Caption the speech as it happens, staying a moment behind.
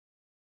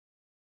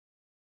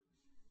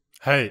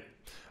Hey,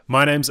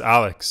 my name's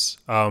Alex.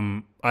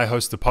 I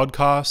host a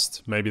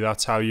podcast. Maybe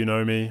that's how you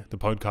know me. The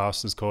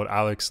podcast is called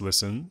ALEKS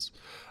Listens.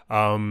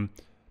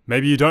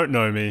 Maybe you don't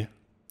know me.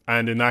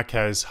 And in that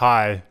case,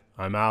 hi,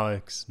 I'm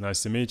Alex.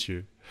 Nice to meet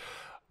you.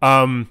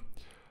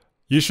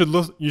 You should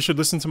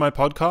listen to my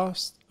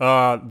podcast.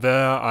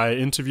 There I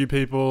interview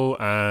people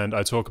and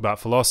I talk about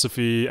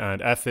philosophy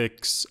and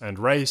ethics and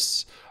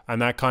race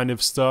and that kind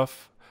of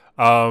stuff.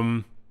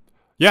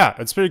 Yeah,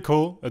 it's pretty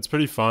cool. It's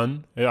pretty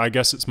fun. I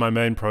guess it's my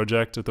main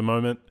project at the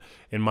moment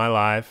in my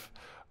life.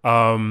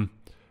 And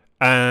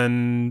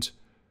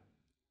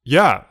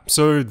yeah,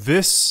 so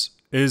this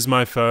is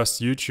my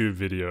first YouTube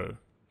video.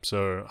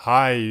 So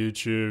hi,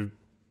 YouTube.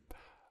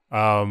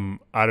 I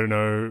don't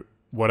know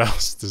what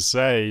else to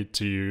say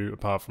to you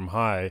apart from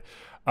hi.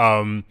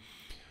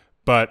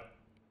 But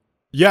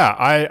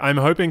yeah, I'm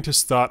hoping to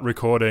start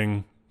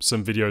recording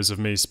some videos of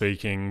me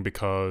speaking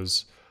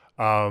because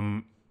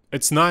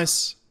it's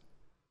nice.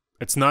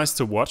 It's nice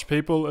to watch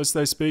people as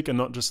they speak and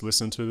not just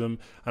listen to them.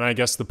 And I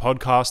guess the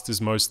podcast is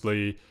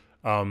mostly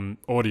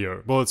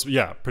audio. Well, it's,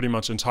 yeah, pretty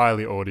much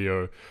entirely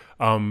audio.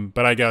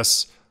 But I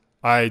guess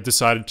I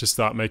decided to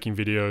start making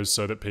videos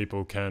so that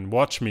people can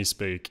watch me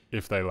speak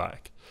if they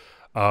like.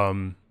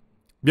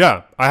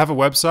 Yeah, I have a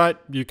website.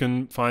 You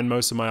can find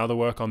most of my other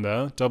work on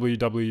there,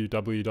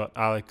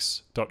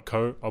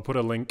 www.aleks.co. I'll put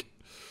a link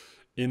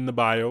in the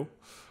bio.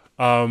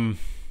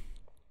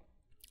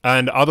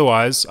 And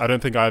otherwise, I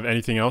don't think I have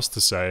anything else to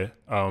say,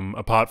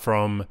 apart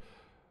from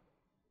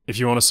if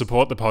you want to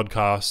support the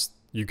podcast,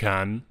 you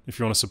can. If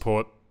you want to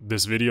support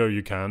this video,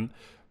 you can.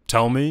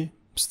 Tell me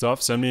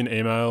stuff, send me an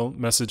email,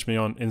 message me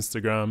on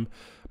Instagram.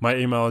 My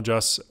email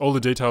address, all the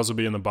details will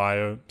be in the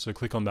bio, so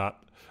click on that.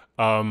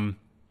 And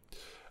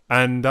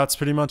that's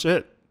pretty much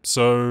it.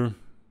 So,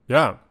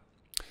 yeah.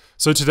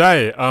 So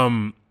today,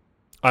 I'm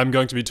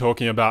going to be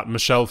talking about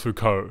Michel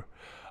Foucault.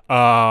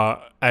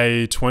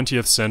 A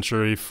 20th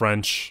century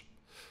French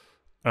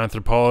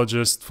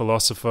anthropologist,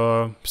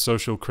 philosopher,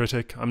 social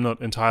critic. I'm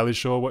not entirely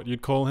sure what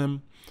you'd call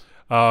him.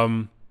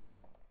 And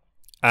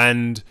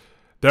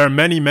there are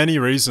many, many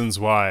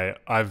reasons why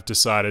I've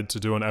decided to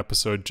do an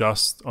episode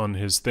just on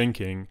his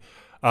thinking.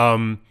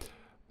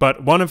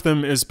 But one of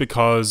them is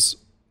because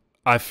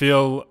I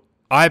feel,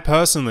 I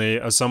personally,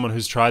 as someone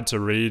who's tried to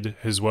read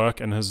his work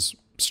and has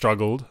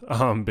struggled,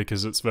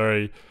 because it's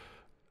very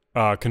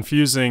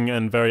confusing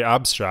and very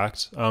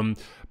abstract,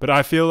 but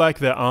I feel like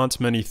there aren't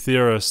many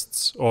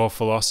theorists or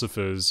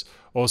philosophers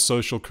or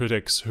social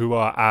critics who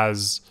are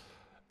as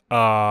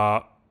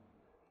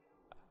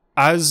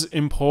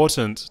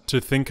important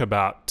to think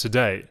about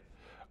today,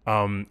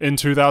 in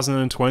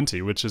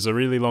 2020, which is a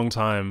really long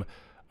time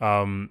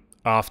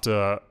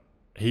after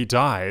he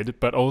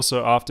died, but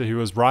also after he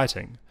was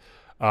writing.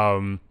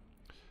 I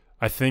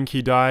think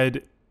he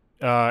died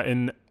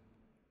in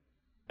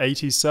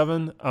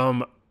 87.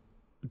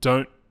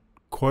 Don't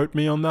quote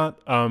me on that.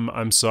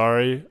 I'm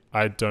sorry.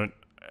 I don't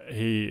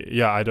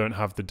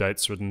have the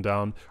dates written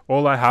down.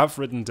 All I have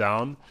written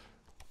down,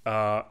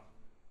 I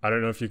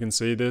don't know if you can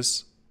see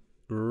this.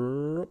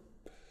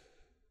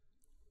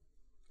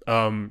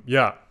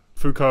 Yeah,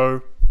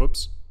 Foucault,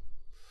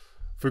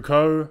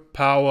 Foucault,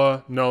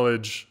 power,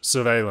 knowledge,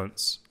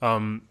 surveillance.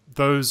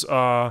 Those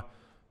are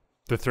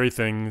the three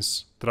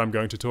things that I'm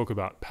going to talk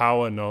about: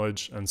 power,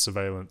 knowledge, and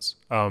surveillance.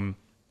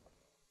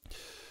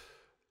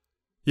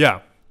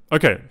 Yeah.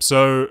 Okay,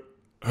 so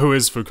who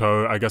is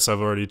Foucault? I guess I've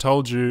already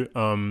told you.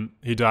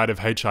 He died of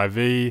HIV.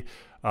 He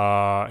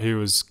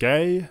was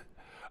gay.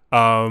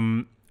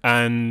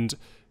 And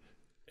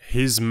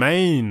his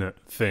main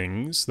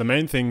things, the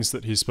main things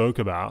that he spoke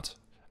about,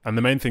 and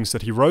the main things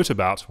that he wrote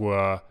about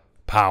were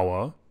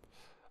power,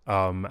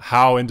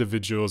 how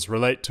individuals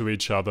relate to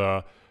each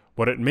other,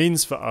 what it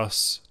means for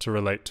us to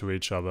relate to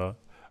each other,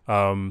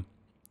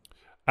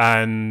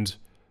 and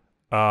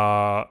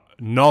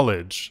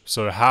knowledge,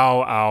 so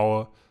how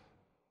our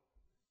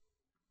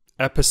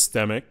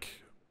epistemic,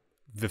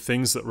 the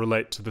things that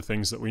relate to the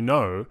things that we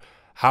know,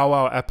 how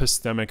our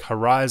epistemic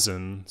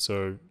horizon,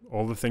 so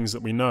all the things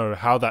that we know,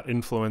 how that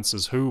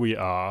influences who we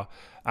are,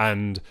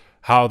 and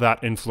how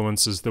that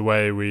influences the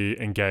way we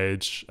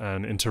engage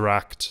and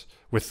interact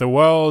with the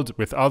world,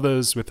 with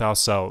others, with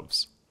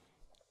ourselves.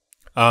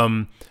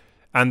 And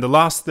the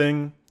last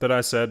thing that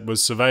I said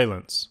was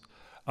surveillance.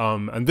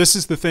 And this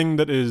is the thing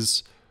that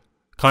is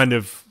kind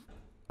of,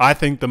 I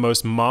think, the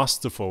most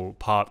masterful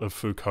part of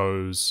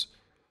Foucault's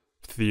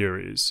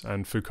theories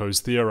and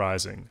Foucault's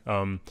theorizing.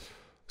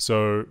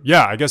 So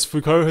yeah, I guess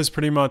Foucault has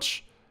pretty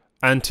much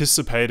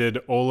anticipated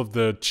all of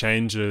the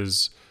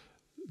changes,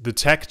 the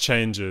tech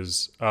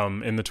changes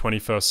in the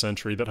 21st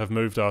century that have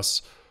moved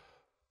us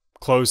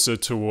closer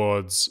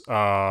towards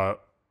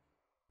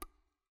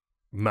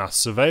mass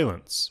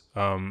surveillance.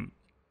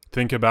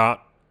 Think about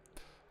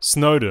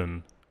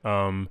Snowden,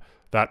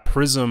 that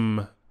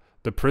PRISM,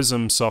 the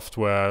PRISM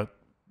software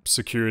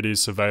security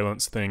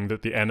surveillance thing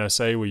that the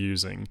NSA were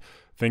using.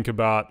 Think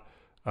about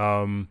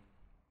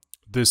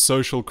this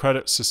social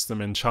credit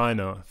system in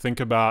China. Think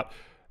about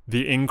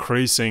the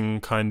increasing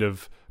kind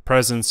of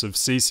presence of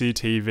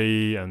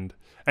CCTV, and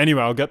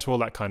anyway, I'll get to all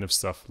that kind of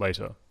stuff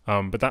later.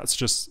 But that's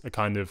just a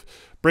kind of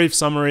brief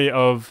summary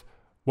of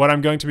what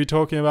I'm going to be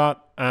talking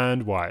about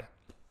and why.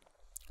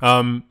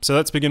 So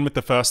let's begin with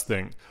the first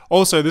thing.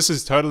 Also, this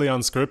is totally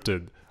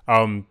unscripted.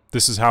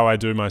 This is how I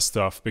do my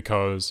stuff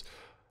because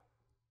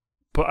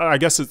I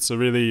guess it's a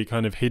really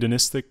kind of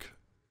hedonistic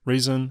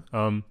reason.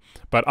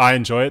 But I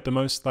enjoy it the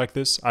most like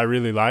this. I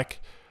really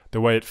like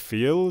the way it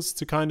feels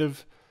to kind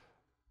of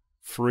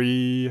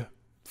free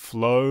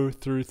flow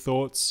through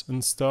thoughts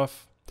and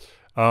stuff.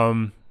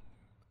 And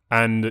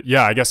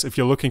yeah, I guess if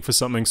you're looking for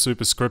something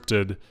super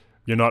scripted,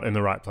 you're not in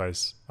the right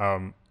place.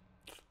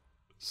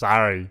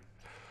 Sorry.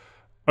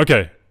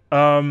 Okay.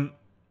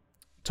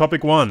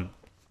 Topic 1.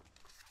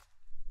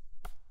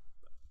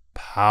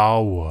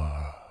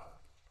 Power.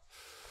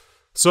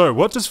 So,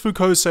 what does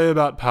Foucault say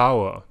about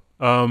power?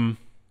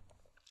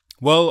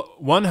 Well,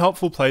 one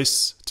helpful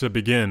place to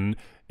begin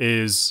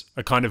is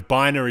a kind of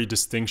binary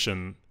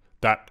distinction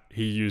that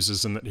he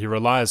uses and that he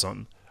relies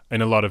on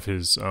in a lot of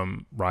his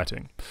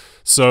writing.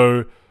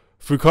 So,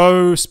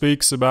 Foucault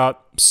speaks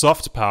about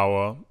soft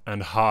power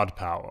and hard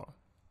power.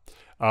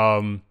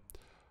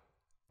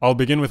 I'll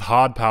begin with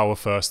hard power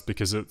first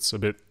because it's a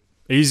bit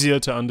easier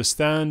to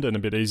understand and a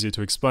bit easier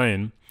to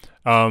explain.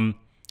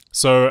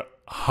 So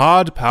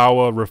hard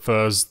power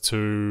refers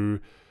to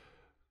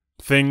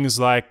things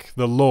like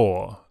the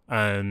law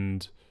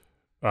and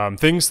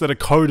things that are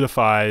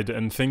codified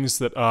and things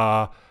that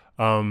are,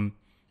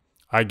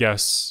 I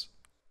guess,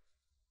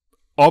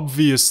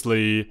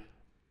 obviously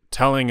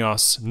telling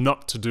us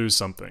not to do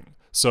something.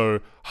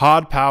 So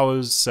hard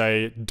powers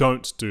say,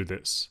 don't do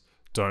this,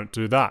 don't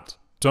do that.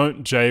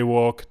 Don't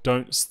jaywalk,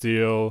 don't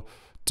steal,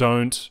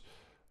 don't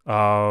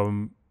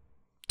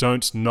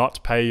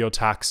not pay your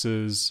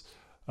taxes.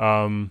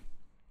 Hard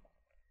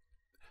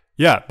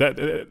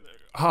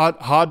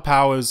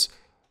powers,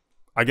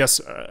 I guess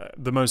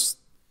the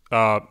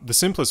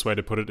simplest way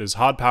to put it is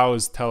hard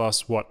powers tell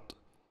us what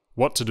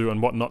to do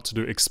and what not to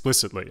do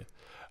explicitly.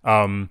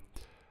 And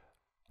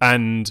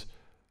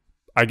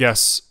I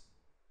guess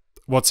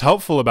what's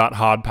helpful about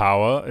hard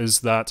power is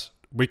that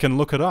we can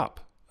look it up.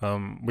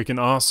 We can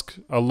ask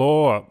the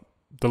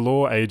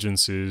law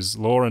agencies,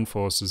 law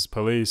enforcers,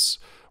 police,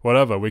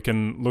 whatever. We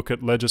can look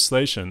at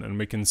legislation and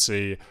we can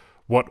see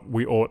what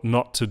we ought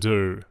not to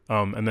do.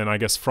 And then I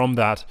guess from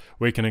that,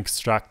 we can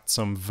extract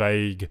some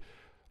vague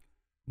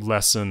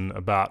lesson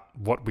about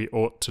what we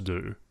ought to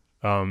do.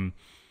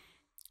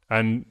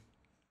 And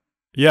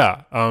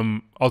yeah,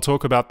 I'll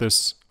talk about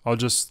this. I'll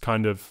just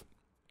kind of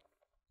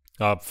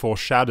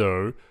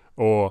foreshadow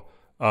or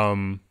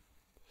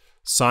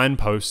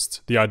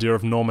signpost the idea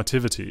of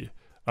normativity.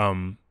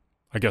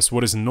 I guess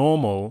what is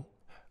normal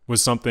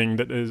was something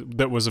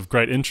that was of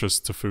great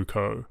interest to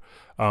Foucault,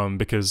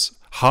 because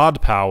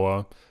hard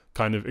power,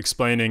 kind of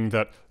explaining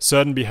that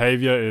certain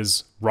behavior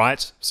is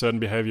right, certain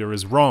behavior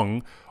is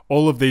wrong,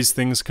 all of these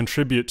things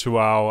contribute to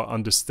our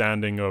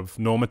understanding of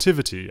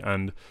normativity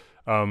and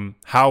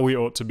how we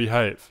ought to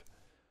behave.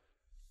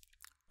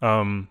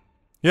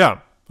 Yeah,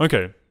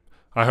 okay.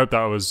 I hope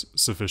that was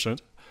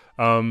sufficient.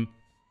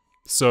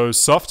 So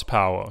soft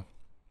power.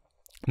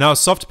 Now,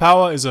 soft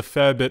power is a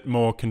fair bit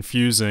more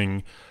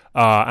confusing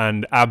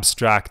and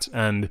abstract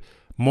and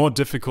more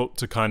difficult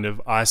to kind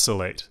of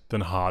isolate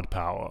than hard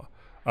power.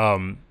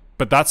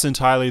 But that's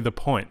entirely the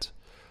point.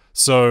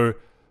 So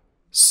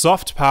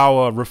soft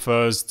power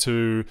refers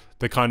to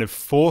the kind of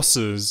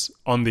forces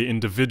on the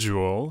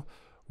individual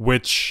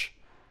which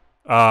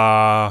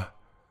kind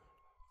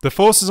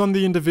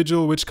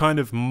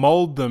of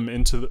mold them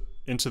into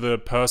the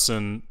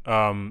person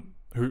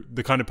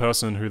the kind of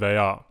person who they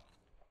are.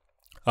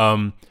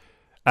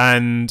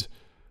 And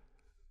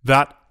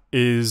that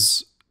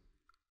is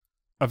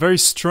a very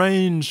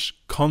strange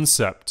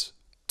concept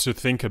to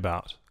think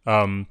about,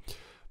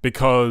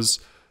 because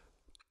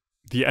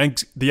the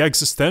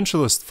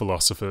existentialist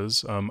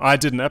philosophers, I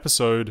did an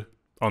episode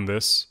on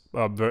this,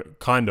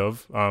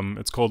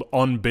 it's called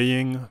On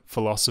Being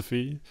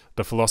Philosophy,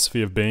 the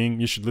philosophy of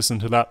being. You should listen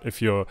to that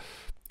if you're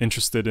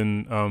interested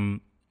in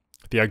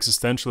the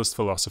existentialist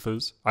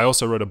philosophers. I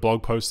also wrote a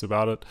blog post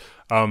about it.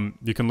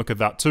 You can look at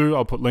that too.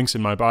 I'll put links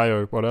in my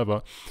bio,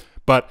 whatever.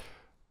 But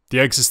the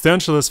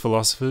existentialist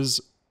philosophers,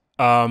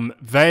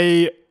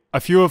 a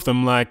few of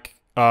them, like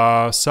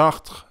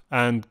Sartre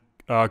and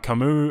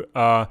Camus,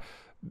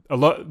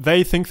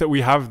 they think that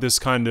we have this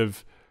kind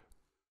of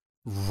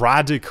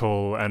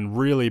radical and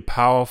really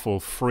powerful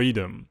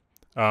freedom.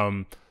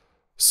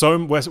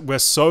 So we're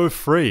so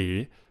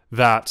free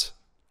that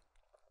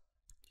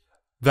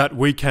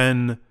we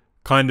can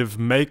kind of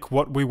make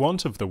what we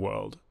want of the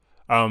world,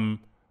 and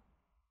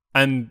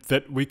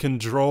that we can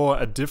draw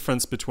a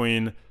difference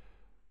between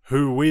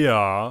who we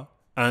are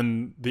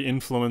and the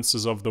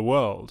influences of the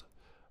world.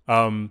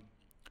 And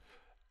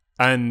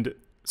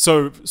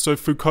so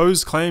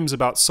Foucault's claims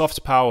about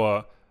soft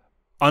power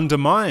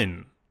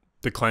undermine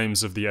the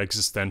claims of the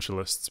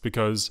existentialists,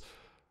 because,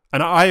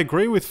 and I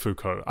agree with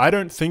Foucault, I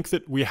don't think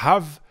that we're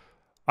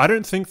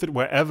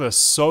ever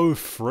so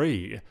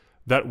free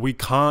that we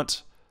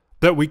can't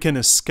that we can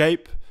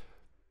escape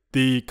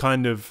the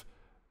kind of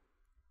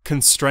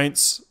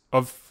constraints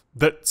of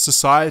that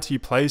society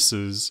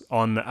places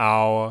on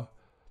our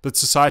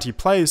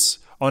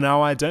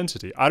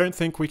identity. I don't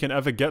think we can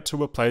ever get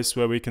to a place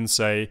where we can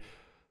say,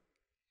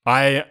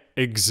 I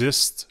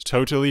exist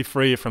totally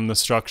free from the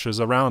structures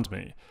around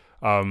me.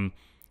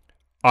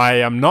 I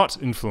am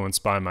not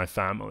influenced by my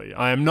family.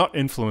 I am not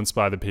influenced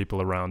by the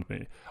people around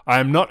me. I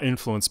am not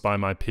influenced by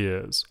my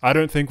peers. I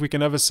don't think we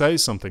can ever say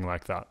something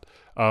like that.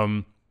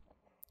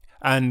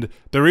 And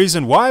the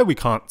reason why we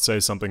can't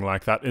say something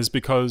like that is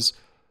because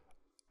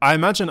I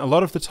imagine a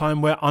lot of the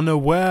time we're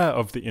unaware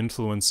of the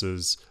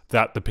influences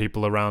that the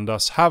people around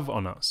us have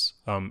on us.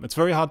 It's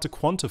very hard to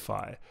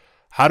quantify.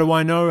 How do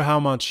I know how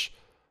much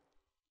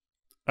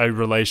a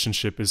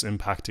relationship is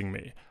impacting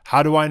me?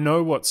 How do I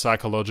know what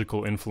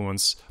psychological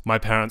influence my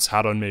parents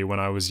had on me when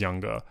I was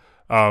younger?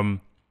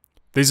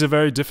 These are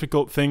very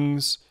difficult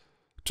things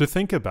to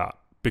think about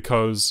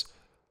because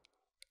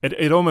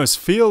it almost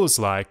feels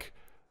like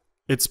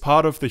it's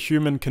part of the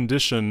human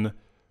condition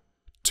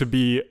to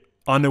be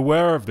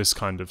unaware of this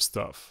kind of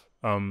stuff.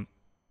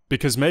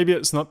 Because maybe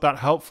it's not that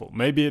helpful.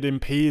 Maybe it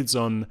impedes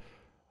on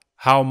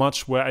how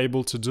much we're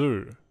able to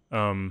do.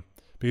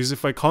 Because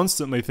if we're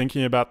constantly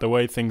thinking about the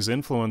way things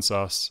influence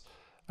us,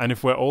 and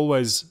if we're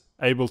always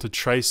able to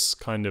trace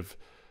kind of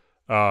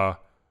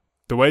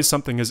the way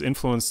something has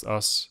influenced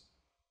us,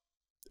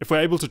 if we're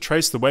able to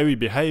trace the way we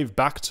behave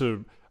back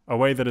to a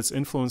way that it's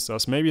influenced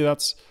us, maybe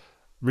that's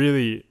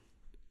really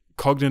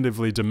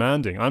cognitively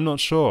demanding. I'm not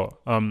sure.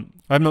 I'm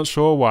not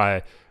sure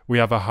why we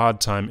have a hard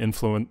time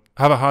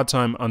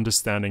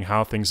understanding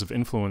how things have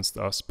influenced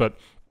us. But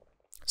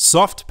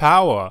soft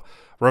power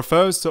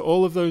refers to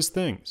all of those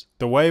things.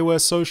 The way we're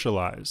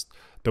socialized,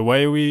 the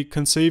way we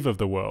conceive of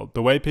the world,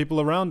 the way people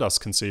around us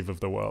conceive of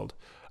the world.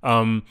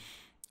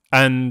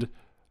 And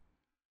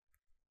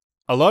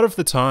a lot of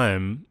the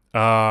time,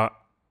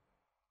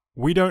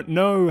 we don't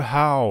know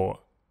how...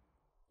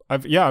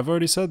 I've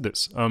already said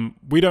this.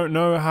 We don't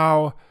know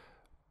how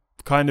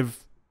kind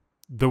of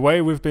the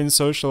way we've been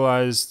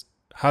socialized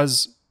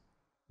has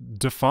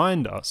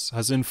defined us,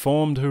 has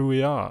informed who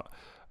we are.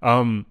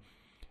 And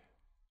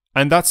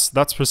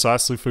that's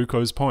precisely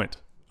Foucault's point.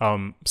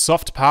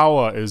 Soft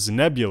power is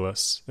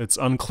nebulous, it's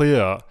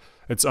unclear,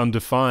 it's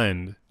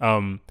undefined,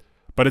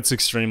 but it's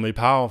extremely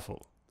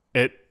powerful.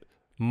 It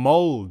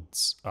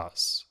molds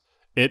us.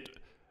 It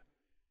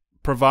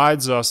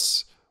provides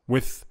us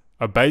with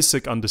a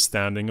basic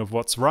understanding of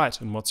what's right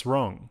and what's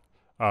wrong.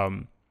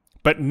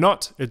 But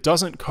it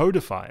doesn't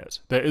codify it.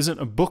 There isn't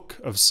a book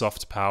of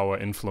soft power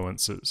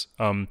influences.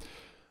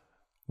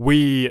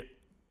 We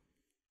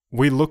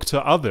look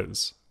to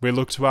others. We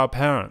look to our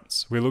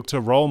parents. We look to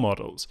role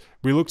models.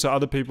 We look to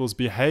other people's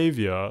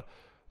behavior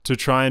to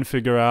try and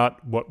figure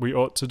out what we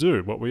ought to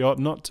do, what we ought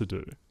not to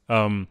do.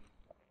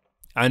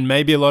 And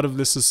maybe a lot of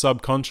this is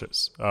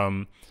subconscious.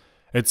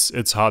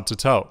 It's hard to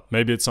tell.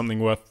 Maybe it's something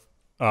worth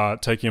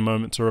taking a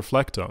moment to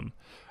reflect on.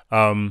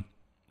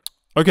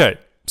 Okay,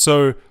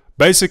 so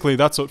basically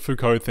that's what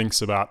Foucault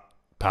thinks about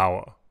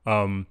power.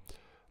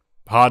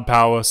 Hard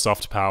power,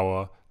 soft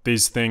power,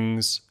 these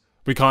things,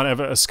 we can't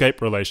ever escape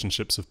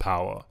relationships of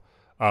power.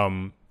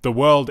 The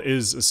world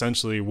is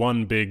essentially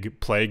one big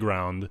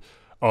playground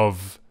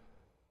of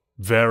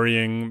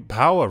varying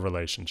power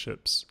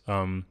relationships.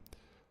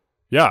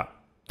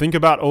 Think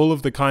about all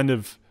of the kind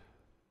of...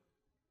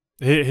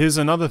 Here's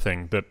another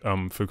thing that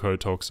Foucault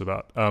talks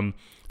about.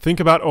 Think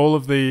about all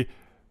of the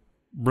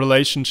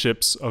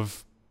relationships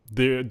of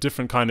the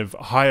different kind of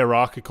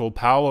hierarchical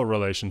power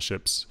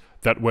relationships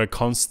that we're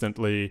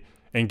constantly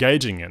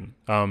engaging in.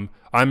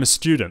 I'm a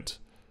student.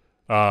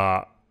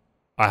 I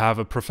have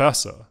a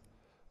professor.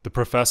 The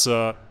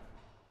professor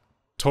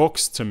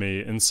talks to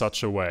me in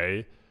such a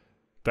way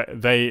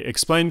that they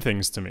explain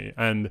things to me.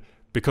 And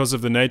because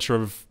of the nature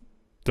of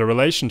the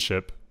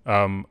relationship,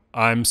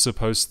 I'm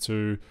supposed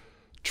to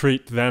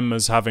treat them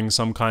as having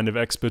some kind of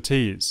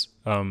expertise.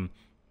 And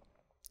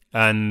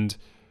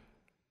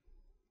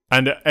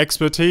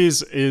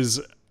expertise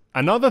is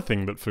another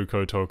thing that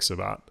Foucault talks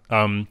about.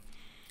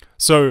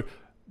 So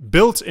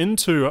built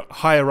into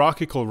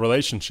hierarchical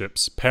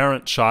relationships,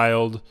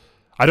 parent-child,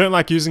 I don't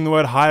like using the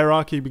word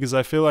hierarchy because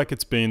I feel like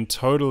it's been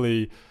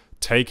totally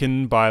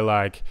taken by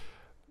like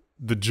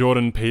the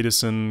Jordan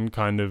Peterson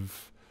kind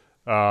of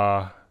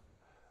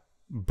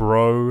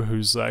bro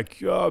who's like,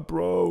 yeah,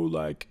 bro,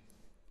 like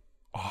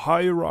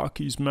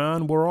hierarchies,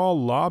 man, we're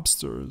all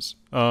lobsters.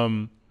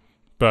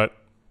 But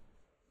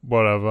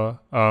whatever.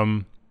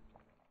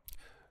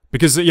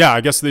 Because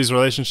I guess these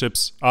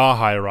relationships are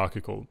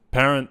hierarchical.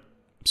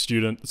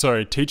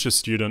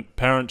 Teacher-student,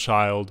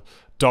 parent-child,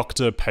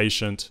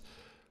 doctor-patient,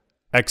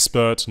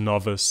 expert,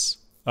 novice.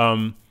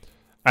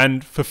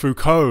 And for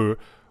Foucault,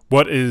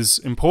 what is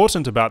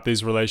important about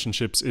these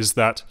relationships is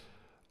that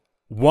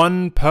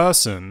one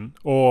person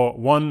or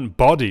one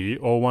body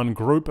or one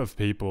group of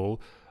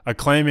people are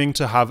claiming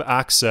to have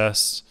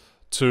access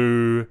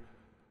to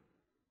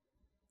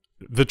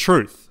the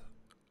truth.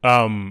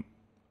 And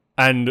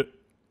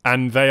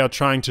they are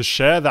trying to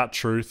share that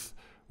truth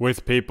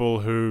with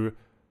people who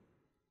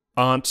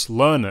aren't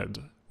learned,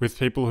 with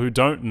people who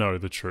don't know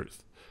the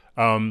truth.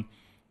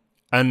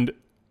 And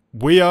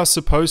we are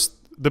supposed,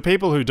 the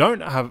people who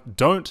don't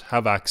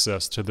have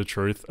access to the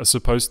truth are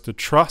supposed to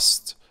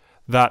trust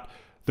that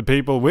the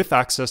people with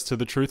access to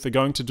the truth are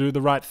going to do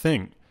the right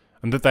thing,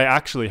 and that they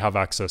actually have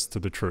access to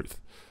the truth.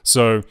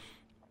 So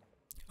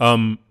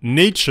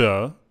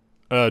Nietzsche,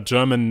 a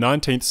German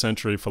 19th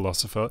century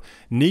philosopher,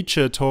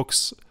 Nietzsche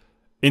talks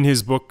in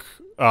his book,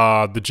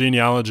 The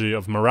Genealogy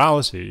of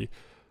Morality,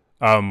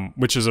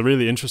 which is a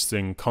really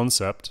interesting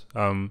concept.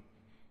 A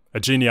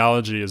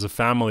genealogy is a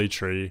family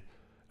tree,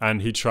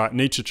 and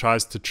Nietzsche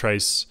tries to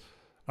trace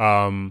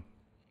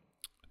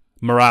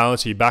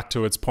morality back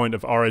to its point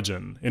of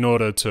origin in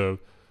order to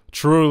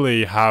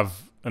truly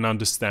have an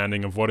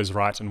understanding of what is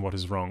right and what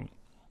is wrong.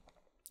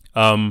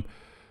 And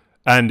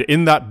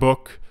in that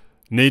book,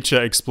 Nietzsche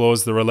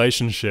explores the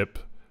relationship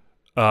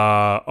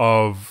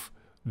of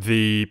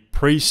the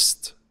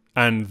priest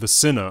and the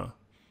sinner.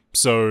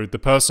 So the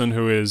person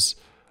who is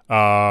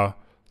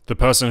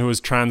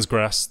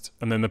transgressed,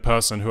 and then the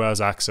person who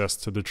has access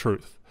to the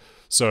truth.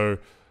 So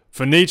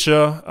for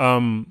Nietzsche,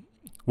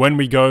 when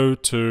we go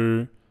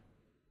to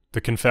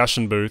the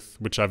confession booth,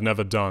 which I've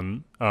never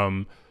done,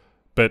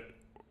 but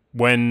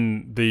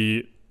when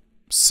the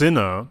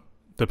sinner,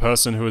 the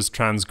person who is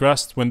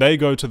transgressed, when they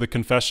go to the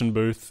confession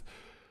booth,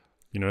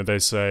 you know, they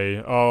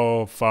say,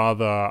 "Oh,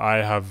 Father,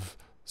 I have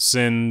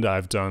sinned,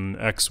 I've done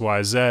X,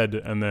 Y, Z,"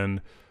 and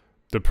then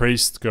the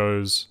priest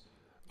goes,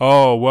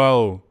 "Oh,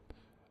 well,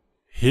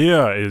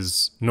 here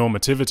is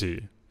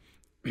normativity.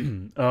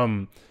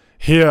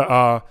 Here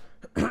are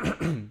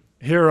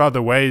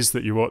the ways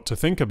that you ought to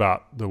think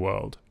about the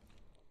world.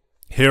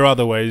 Here are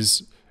the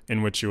ways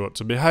in which you ought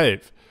to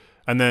behave."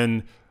 And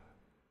then,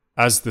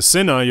 as the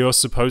sinner, you're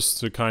supposed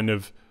to kind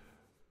of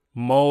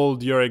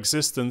mold your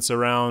existence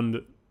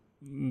around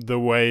the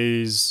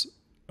ways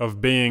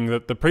of being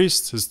that the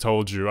priest has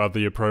told you are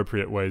the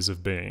appropriate ways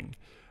of being.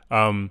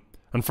 And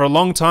for a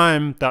long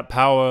time, that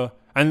power,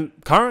 and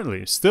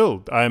currently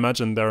still, I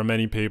imagine there are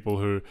many people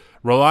who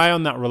rely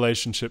on that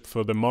relationship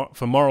for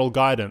moral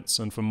guidance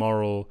and for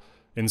moral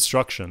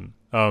instruction.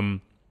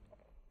 And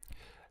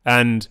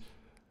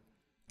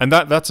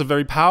that's a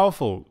very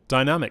powerful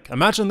dynamic.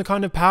 Imagine the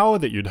kind of power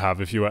that you'd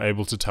have if you were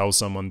able to tell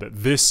someone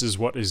that this is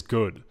what is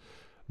good,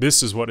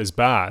 this is what is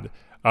bad.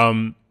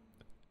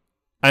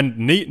 And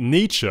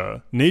Nietzsche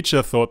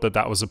thought that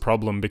that was a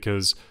problem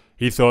because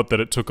he thought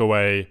that it took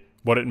away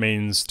what it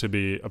means to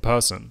be a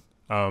person,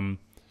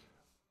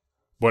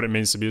 what it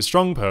means to be a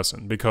strong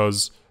person.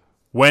 Because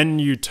when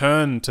you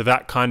turn to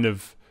that kind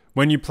of,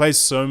 when you place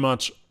so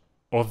much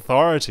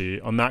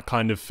authority on that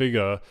kind of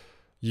figure,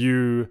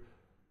 you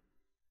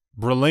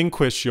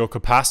relinquish your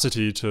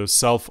capacity to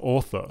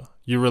self-author.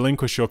 You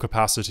relinquish your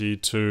capacity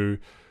to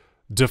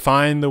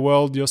define the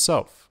world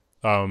yourself,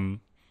 to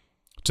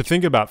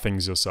think about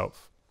things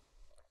yourself.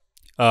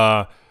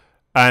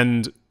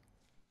 And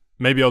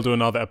maybe I'll do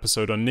another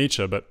episode on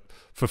Nietzsche, but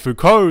for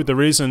Foucault, the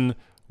reason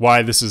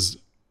why this is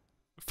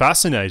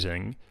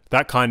fascinating,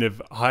 that kind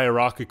of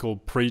hierarchical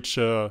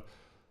preacher,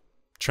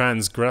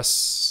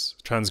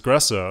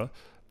 transgressor,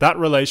 that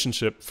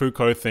relationship,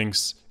 Foucault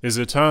thinks, is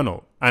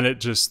eternal, and it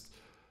just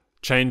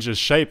changes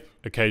shape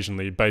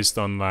occasionally based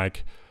on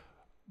like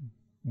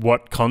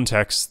what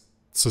context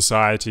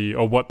society,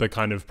 or what the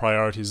kind of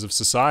priorities of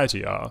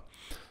society are.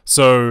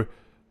 So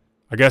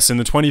I guess in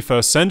the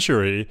 21st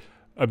century,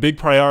 a big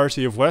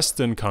priority of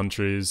Western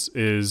countries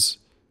is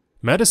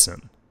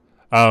medicine,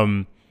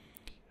 and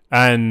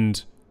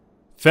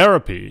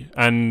therapy,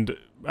 and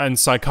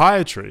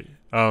psychiatry.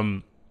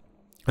 And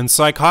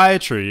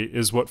psychiatry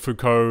is what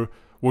Foucault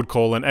would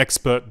call an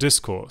expert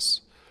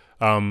discourse.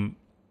 And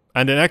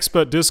an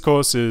expert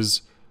discourse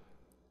is,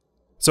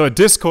 so a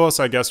discourse,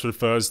 I guess,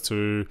 refers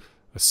to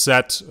a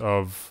set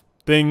of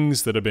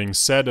things that are being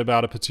said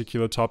about a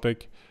particular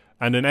topic.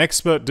 And an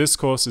expert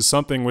discourse is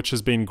something which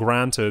has been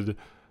granted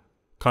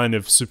kind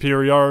of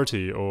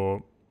superiority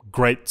or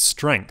great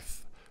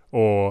strength,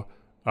 or,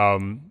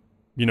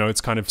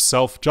 it's kind of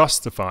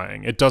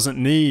self-justifying. It doesn't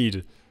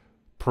need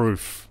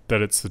proof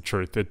that it's the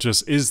truth. It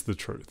just is the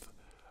truth.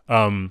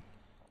 And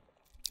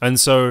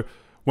so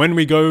when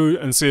we go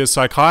and see a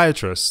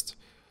psychiatrist,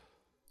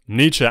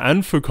 Nietzsche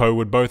and Foucault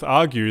would both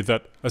argue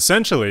that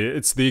essentially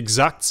it's the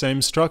exact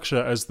same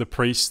structure as the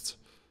priest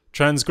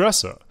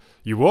transgressor.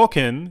 You walk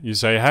in, you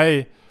say,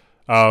 "Hey,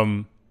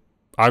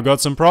 I've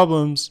got some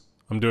problems.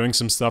 I'm doing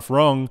some stuff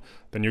wrong."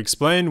 Then you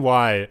explain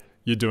why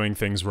you're doing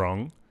things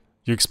wrong.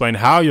 You explain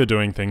how you're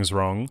doing things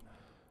wrong.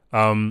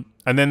 And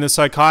then the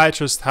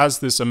psychiatrist has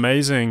this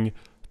amazing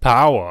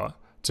power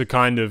to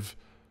kind of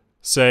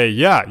say,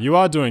 "Yeah, you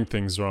are doing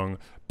things wrong.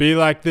 Be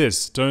like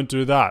this, don't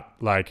do that.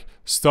 Like,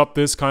 stop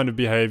this kind of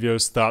behavior,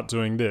 start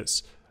doing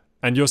this."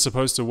 And you're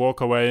supposed to walk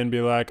away and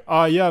be like,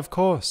 "Oh yeah, of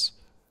course.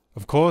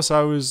 Of course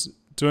I was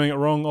doing it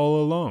wrong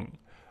all along."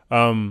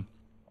 And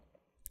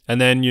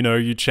then,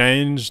 you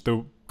change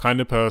the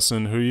kind of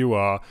person who you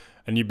are,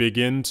 and you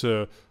begin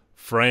to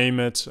frame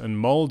it and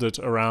mold it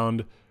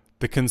around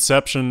the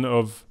conception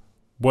of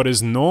what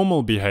is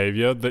normal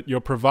behavior that you're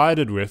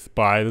provided with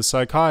by the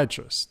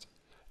psychiatrist.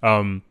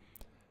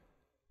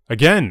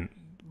 Again,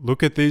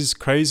 look at these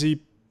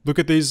crazy, look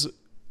at these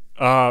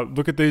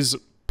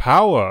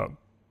power.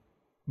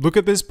 Look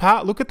at this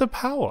power. Look at the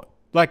power.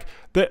 Like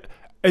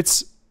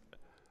it's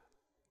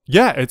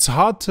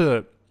hard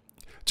to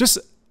just,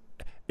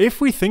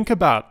 if we think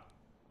about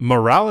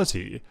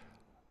morality,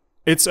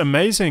 it's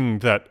amazing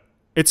that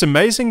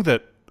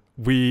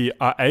we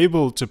are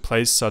able to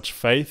place such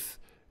faith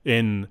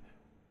in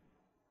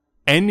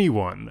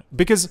anyone,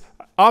 because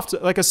after,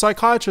 like, a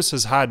psychiatrist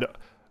has had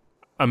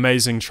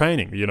amazing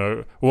training, you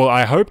know. Well,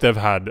 I hope they've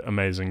had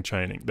amazing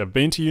training. They've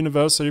been to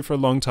university for a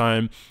long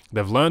time.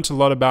 They've learned a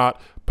lot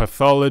about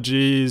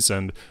pathologies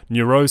and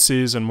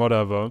neuroses and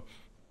whatever.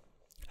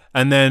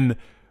 And then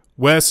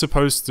we're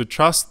supposed to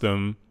trust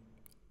them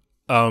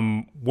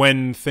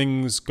when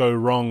things go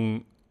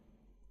wrong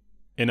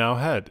in our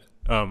head,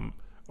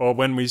 or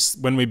when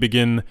we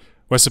begin.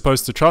 We're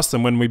supposed to trust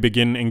them when we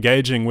begin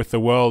engaging with the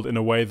world in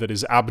a way that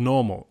is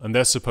abnormal, and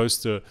they're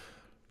supposed to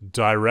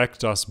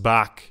direct us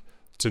back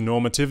to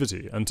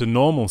normativity and to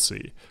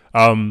normalcy.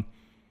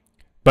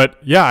 But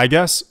yeah, I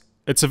guess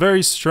it's a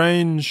very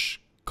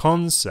strange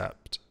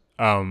concept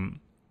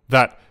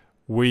that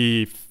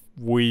we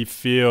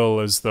feel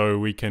as though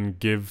we can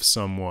give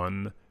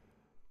someone.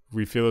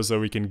 We feel as though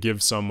we can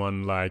give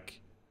someone that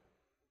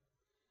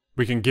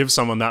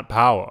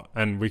power,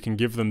 and we can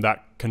give them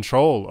that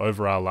control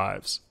over our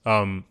lives.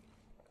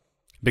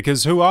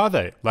 Because who are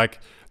they? Like,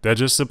 they're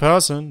just a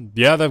person.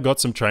 Yeah, they've got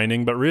some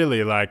training, but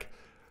really, like,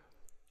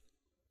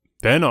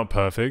 they're not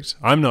perfect.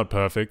 I'm not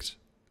perfect.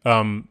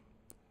 But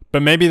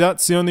maybe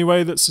that's the only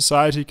way that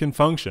society can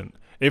function,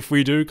 if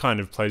we do kind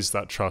of place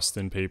that trust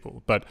in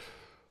people. But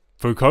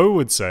Foucault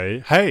would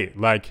say, hey,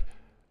 like,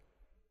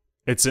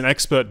 it's an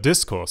expert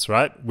discourse,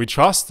 right? We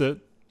trust it.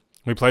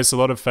 We place a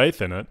lot of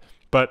faith in it.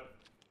 But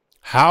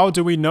how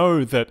do we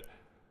know that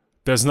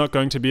there's not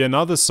going to be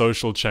another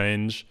social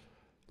change?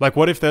 Like,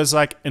 what if there's,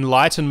 like,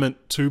 Enlightenment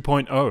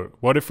 2.0?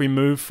 What if we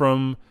move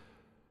from,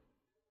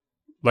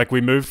 I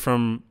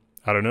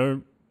don't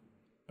know,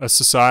 a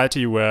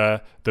society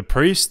where the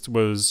priest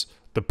was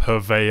the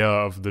purveyor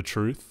of the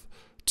truth,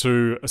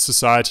 to a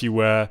society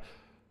where,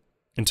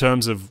 in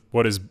terms of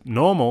what is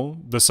normal,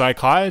 the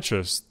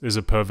psychiatrist is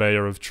a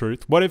purveyor of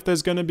truth? What if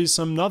there's going to be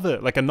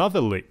another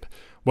leap?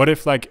 What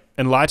if, like,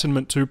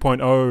 Enlightenment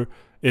 2.0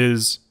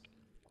 is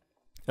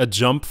a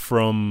jump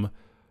from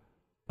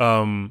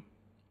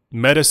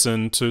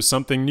medicine to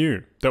something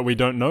new that we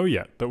don't know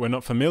yet, that we're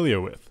not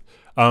familiar with?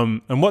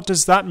 And what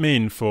does that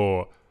mean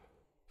for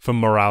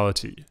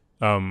morality?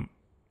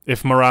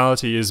 If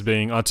morality is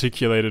being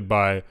articulated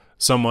by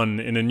someone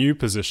in a new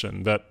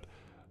position, that,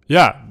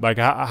 yeah, like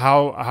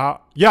I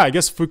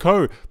guess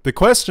Foucault, the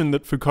question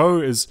that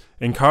Foucault is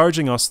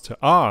encouraging us to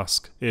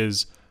ask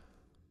is,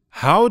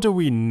 how do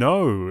we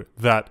know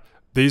that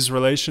these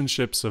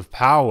relationships of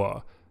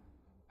power,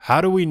 how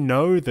do we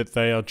know that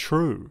they are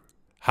true?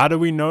 How do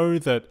we know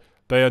that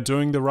they are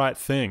doing the right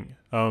thing?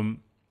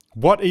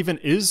 What even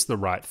is the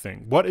right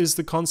thing? What is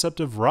the concept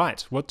of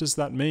right? What does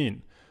that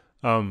mean?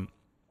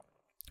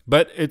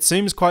 But it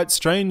seems quite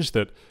strange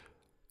that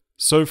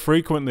so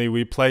frequently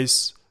we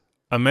place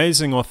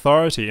amazing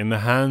authority in the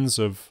hands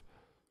of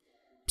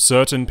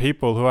certain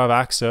people who have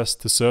access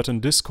to certain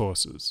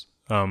discourses,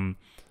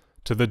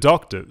 to the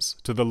doctors,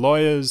 to the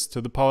lawyers,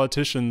 to the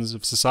politicians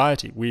of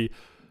society. We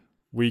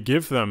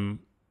give them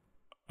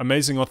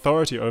amazing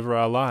authority over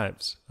our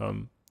lives.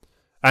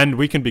 And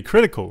we can be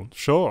critical,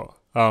 sure.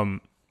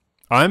 I'm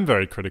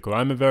very critical.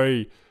 I'm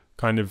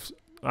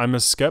a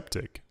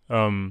skeptic.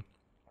 And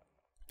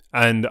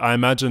I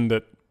imagine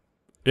that,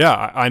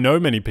 yeah, I know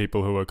many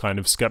people who are kind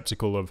of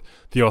skeptical of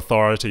the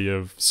authority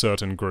of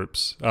certain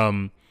groups.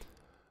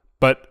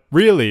 But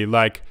really,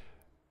 like,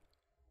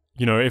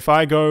 you know, if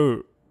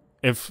I'm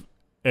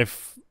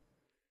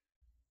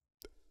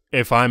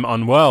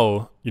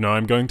unwell, you know,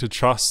 I'm going to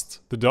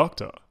trust the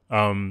doctor.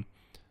 And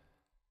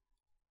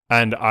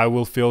I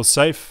will feel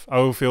safe. I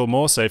will feel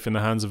more safe in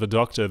the hands of a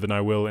doctor than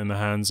I will in the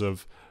hands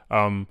of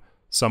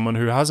someone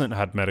who hasn't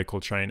had medical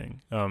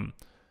training.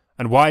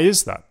 And why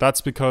is that?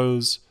 That's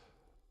because,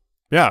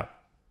 yeah,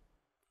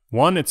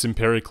 one, it's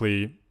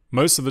empirically,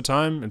 most of the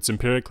time, it's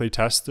empirically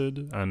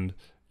tested, and,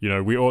 you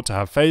know, we ought to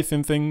have faith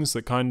in things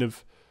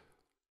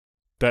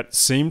that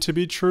seem to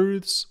be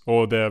truths,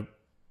 or they're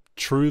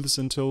truths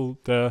until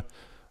they're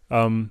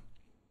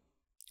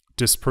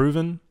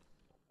disproven.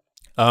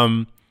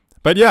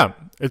 But yeah,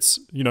 it's,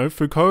 you know,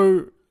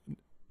 Foucault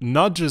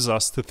nudges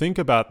us to think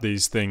about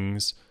these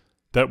things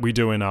that we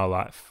do in our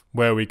life,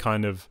 where we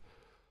kind of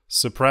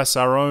suppress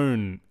our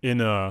own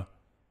inner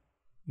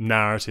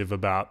narrative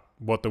about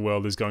what the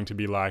world is going to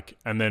be like,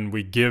 and then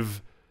we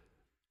give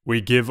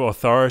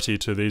authority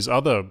to these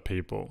other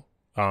people.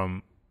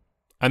 And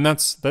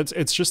that's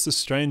it's just a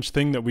strange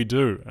thing that we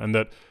do, and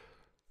that,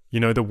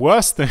 you know, the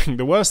worst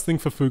thing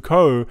for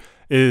Foucault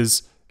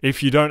is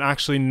if you don't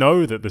actually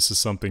know that this is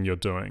something you're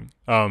doing.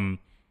 And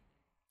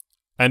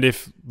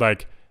if,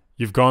 like,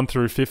 you've gone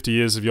through 50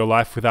 years of your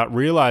life without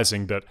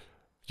realizing that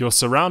you're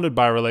surrounded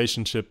by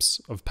relationships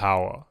of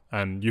power,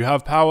 and you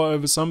have power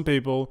over some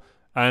people,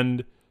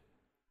 and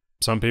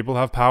some people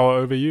have power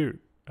over you,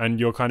 and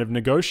you're kind of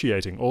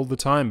negotiating all the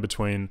time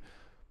between,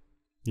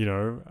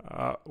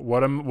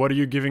 what are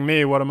you giving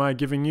me? What am I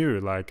giving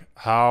you? Like,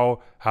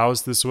 how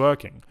is this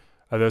working?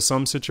 Are there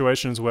some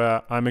situations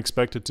where I'm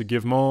expected to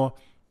give more?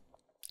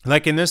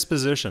 Like in this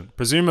position,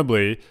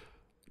 presumably,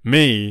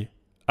 me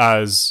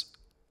as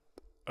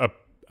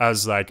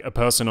like a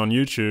person on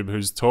YouTube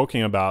who's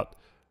talking about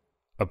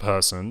a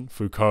person,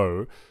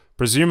 Foucault,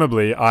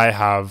 presumably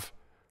I've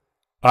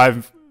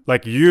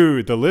like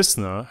you, the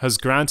listener, has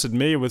granted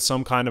me with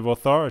some kind of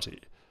authority,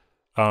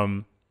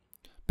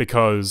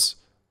 because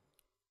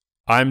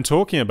I'm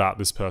talking about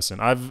this person.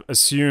 I've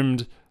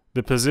assumed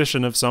the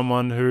position of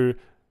someone who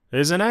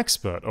is an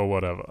expert or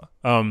whatever.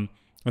 And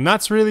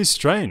that's really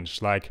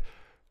strange. Like,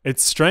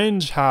 it's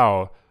strange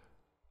how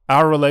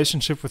our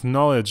relationship with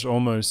knowledge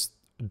almost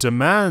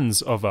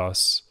demands of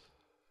us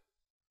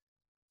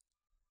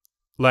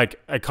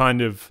like a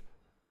kind of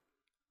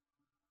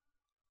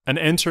an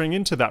entering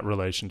into that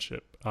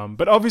relationship.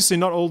 But obviously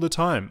not all the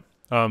time.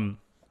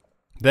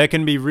 There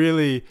can be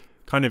really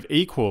kind of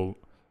equal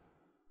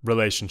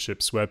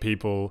relationships where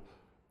people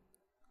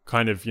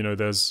kind of,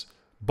 there's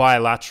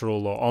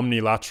bilateral or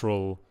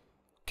omnilateral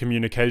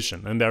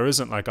communication, and there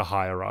isn't like a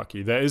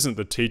hierarchy. There isn't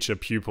the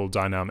teacher-pupil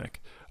dynamic.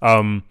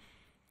 And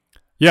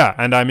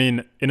I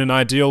mean, in an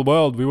ideal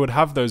world, we would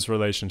have those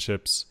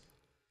relationships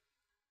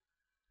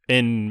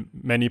in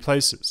many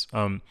places.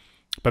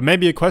 But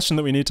maybe a question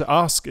that we need to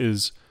ask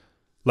is,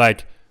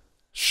 like,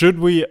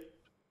 should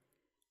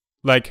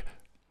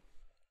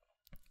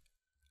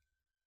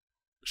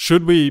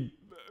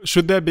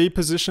there be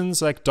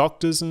positions like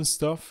doctors and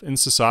stuff in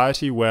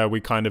society where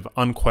we kind of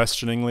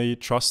unquestioningly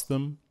trust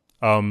them?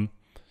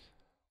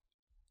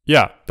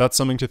 That's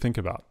something to think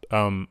about.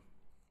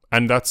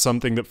 And that's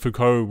something that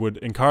Foucault would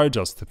encourage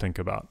us to think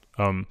about.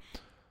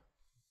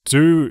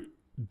 Do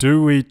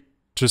we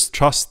just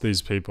trust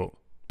these people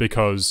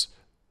because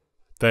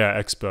they are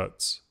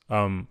experts?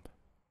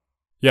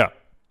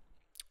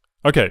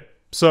 Okay,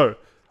 so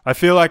I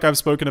feel like I've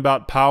spoken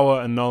about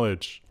power and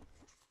knowledge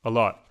a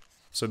lot.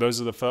 So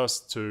those are the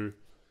first two.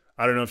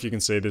 I don't know if you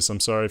can see this. I'm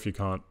sorry if you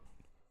can't.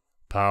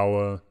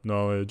 Power,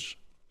 knowledge.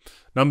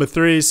 Number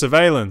 3,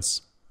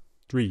 surveillance.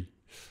 3.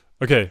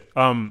 Okay,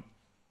 I'm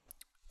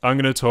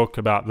going to talk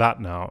about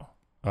that now.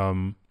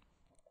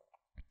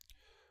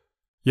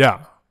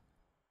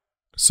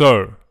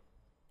 So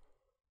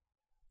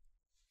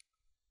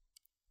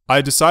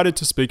I decided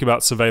to speak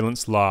about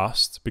surveillance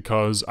last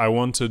because I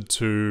wanted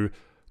to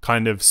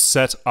kind of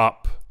set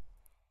up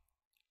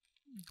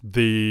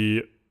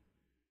the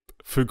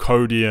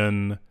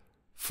Foucauldian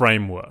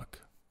framework.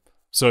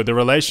 So the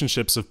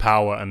relationships of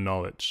power and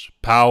knowledge.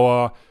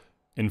 Power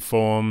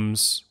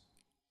informs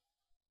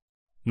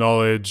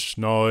knowledge,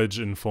 knowledge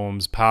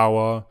informs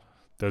power.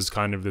 There's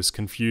kind of this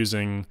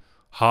confusing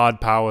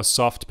hard power,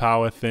 soft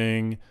power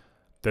thing.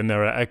 Then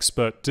there are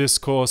expert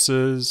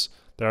discourses.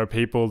 There are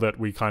people that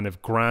we kind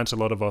of grant a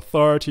lot of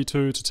authority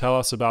to tell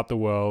us about the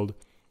world.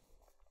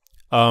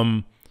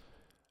 And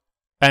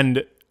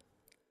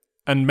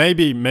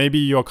maybe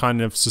you're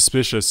kind of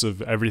suspicious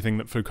of everything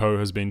that Foucault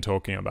has been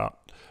talking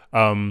about.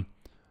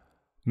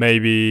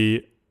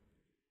 Maybe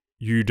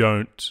you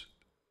don't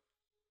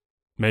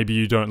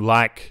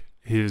like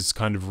his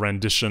kind of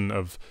rendition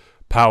of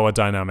power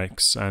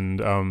dynamics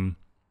and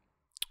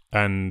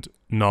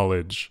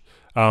knowledge.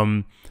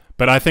 But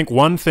I think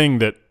one thing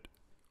that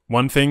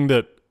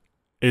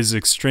is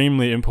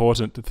extremely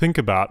important to think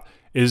about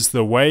is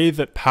the way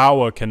that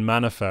power can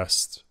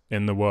manifest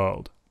in the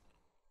world.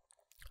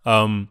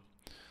 So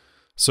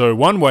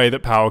one way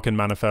that power can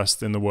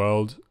manifest in the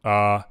world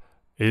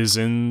is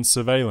in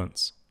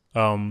surveillance.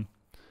 And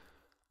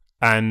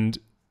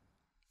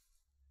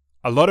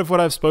a lot of what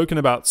I've spoken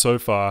about so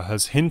far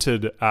has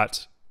hinted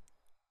at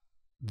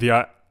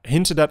one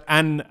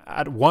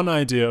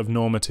idea of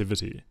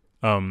normativity.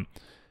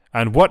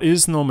 And what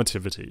is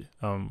normativity?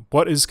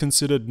 What is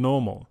considered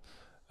normal?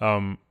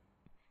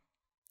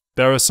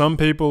 There are some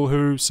people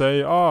who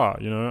say,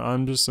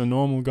 I'm just a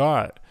normal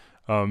guy.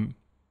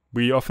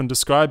 We often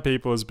describe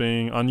people as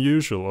being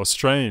unusual or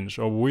strange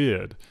or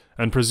weird.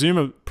 And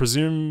presumably,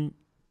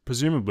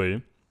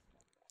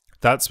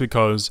 that's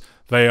because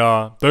they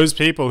are those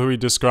people who we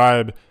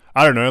describe,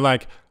 I don't know,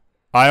 like,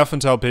 I often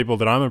tell people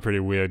that I'm a pretty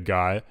weird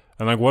guy.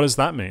 And like, what does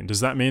that mean? Does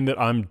that mean that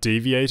I'm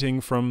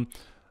deviating from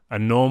a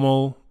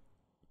normal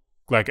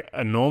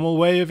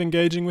way of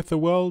engaging with the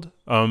world?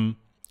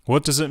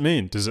 What does it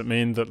mean? Does it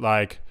mean that,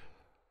 like,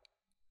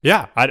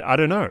 I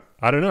don't know.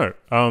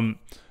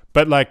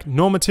 But like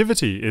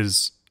normativity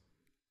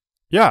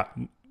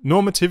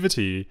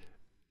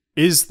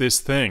is this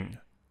thing.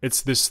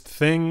 It's this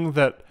thing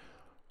that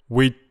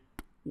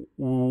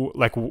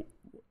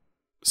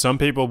some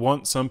people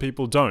want, some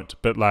people don't.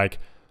 But like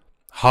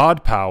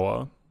hard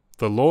power,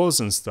 the laws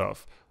and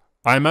stuff,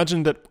 I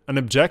imagine that an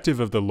objective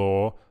of the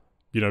law,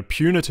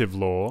 punitive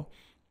law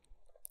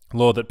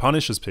that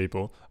punishes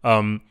people,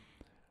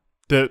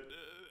 that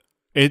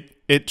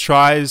it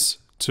tries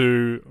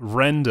to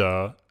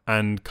render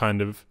and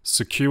kind of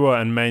secure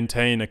and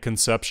maintain a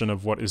conception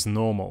of what is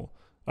normal.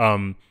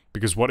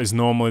 Because what is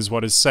normal is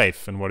what is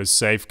safe, and what is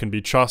safe can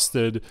be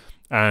trusted.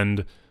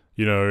 And,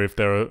 you know, if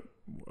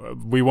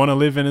we want to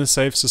live in a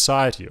safe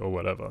society or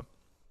whatever.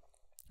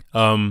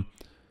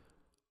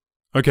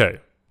 Okay,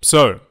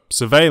 so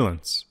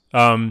surveillance.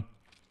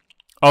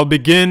 I'll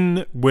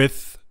begin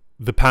with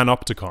the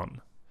panopticon.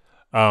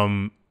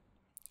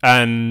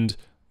 And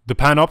the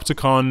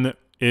panopticon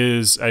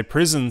is a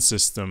prison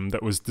system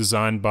that was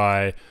designed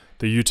by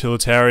the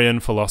utilitarian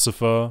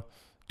philosopher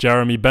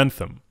Jeremy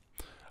Bentham.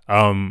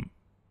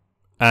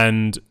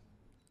 And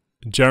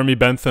Jeremy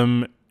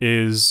Bentham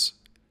is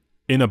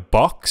in a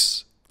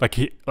box,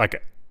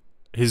 like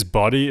his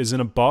body is in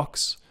a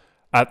box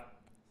at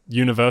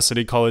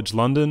University College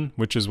London,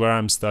 which is where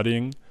I'm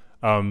studying.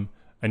 And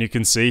you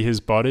can see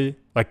his body,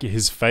 like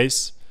his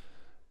face.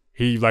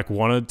 He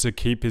wanted to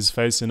keep his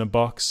face in a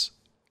box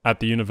at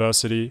the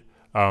university.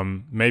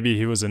 Maybe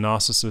he was a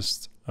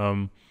narcissist.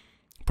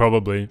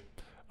 Probably.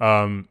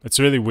 It's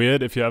really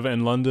weird. If you're ever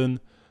in London,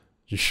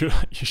 you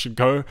should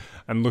go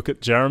and look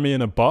at Jeremy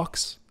in a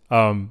box.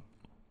 Yeah,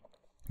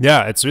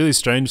 it's really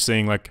strange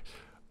seeing, like,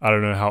 I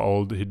don't know how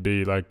old he'd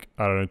be, like,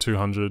 I don't know,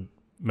 200,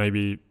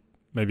 maybe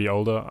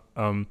older.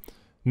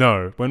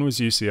 No, when was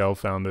UCL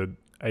founded?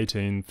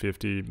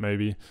 1850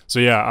 maybe. So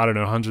yeah, I don't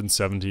know,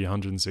 170,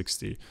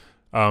 160.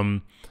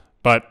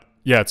 But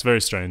yeah, it's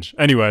very strange.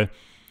 Anyway,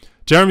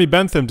 Jeremy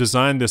Bentham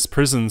designed this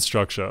prison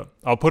structure.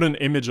 I'll put an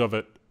image of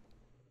it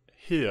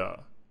here.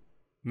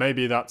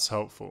 Maybe that's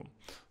helpful.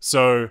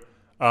 So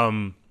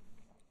the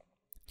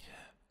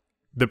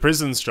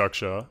prison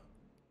structure,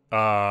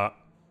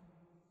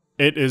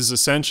 it is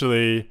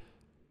essentially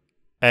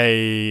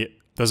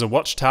there's a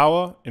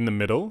watchtower in the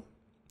middle,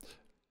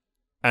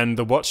 and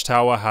the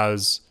watchtower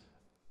has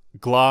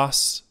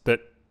glass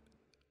that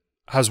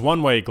has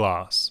one-way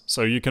glass.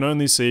 So you can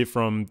only see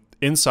from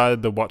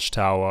inside the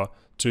watchtower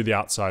to the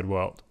outside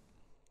world.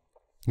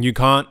 You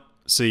can't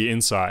see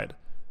inside.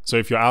 So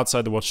if you're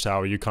outside the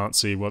watchtower, you can't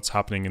see what's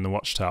happening in the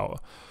watchtower.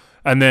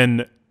 And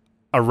then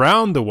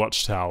around the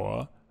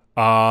watchtower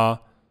are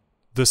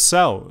the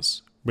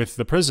cells with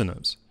the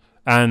prisoners.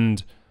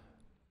 And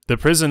the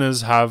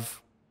prisoners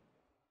have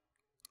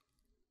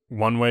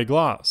one-way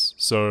glass.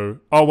 So,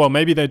 oh, well,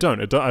 maybe they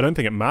don't. I don't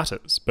think it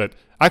matters. But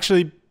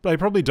actually, they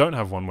probably don't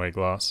have one-way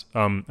glass.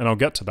 And I'll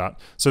get to that.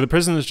 So the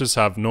prisoners just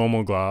have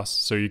normal glass.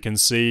 So you can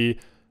see,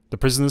 the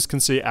prisoners can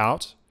see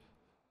out,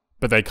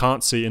 but they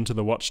can't see into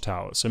the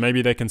watchtower. So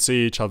maybe they can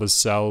see each other's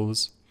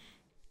cells.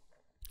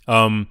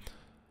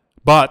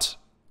 But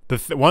the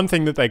one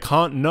thing that they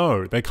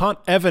can't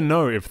ever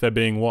know if they're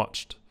being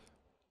watched.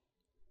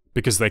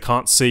 Because they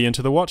can't see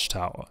into the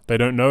watchtower. They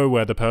don't know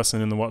where the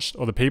person in the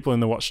or the people in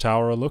the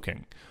watchtower are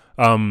looking.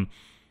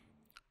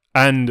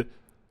 And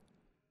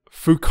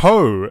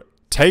Foucault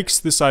takes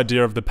this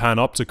idea of the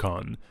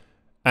panopticon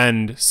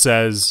and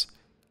says,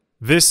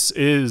 this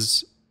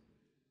is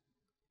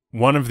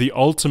one of the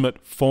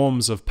ultimate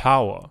forms of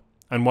power,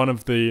 and one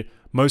of the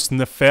most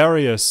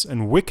nefarious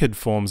and wicked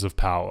forms of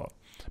power.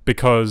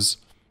 Because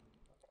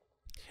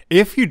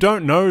if you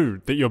don't know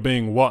that you're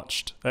being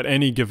watched at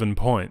any given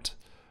point,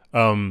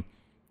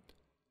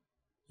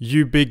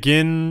 you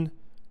begin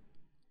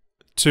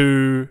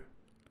to,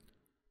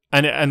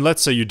 and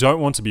let's say you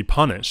don't want to be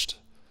punished,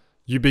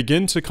 you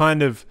begin to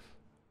kind of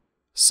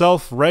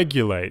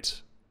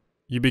self-regulate.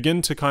 You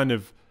begin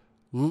to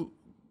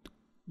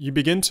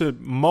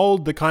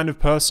mold the kind of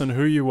person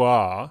who you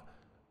are,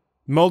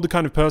 mold the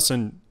kind of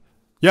person,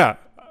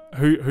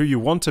 who you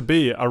want to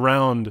be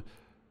around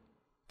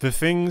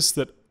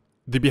the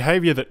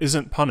behavior that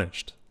isn't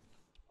punished.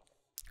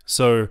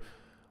 So,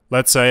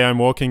 let's say I'm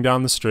walking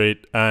down the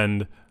street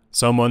and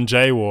someone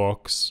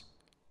jaywalks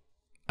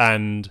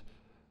and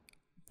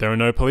there are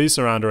no police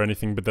around or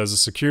anything, but there's a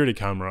security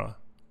camera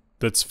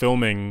that's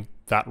filming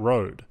that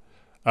road.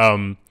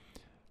 And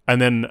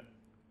then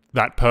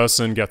that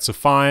person gets a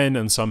fine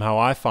and somehow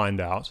I find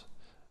out.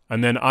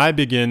 And then I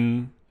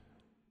begin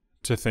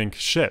to think,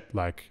 shit,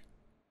 like,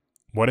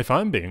 what if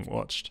I'm being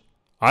watched?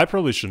 I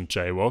probably shouldn't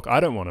jaywalk. I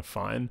don't want a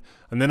fine.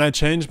 And then I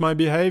change my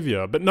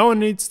behavior, but no one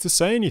needs to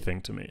say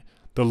anything to me.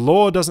 The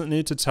law doesn't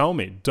need to tell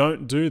me,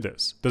 don't do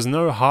this. There's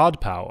no hard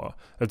power.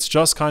 It's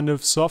just kind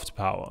of soft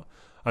power.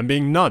 I'm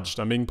being nudged.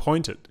 I'm being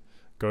pointed.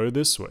 Go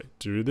this way.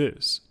 Do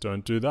this.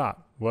 Don't do that.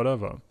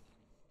 Whatever.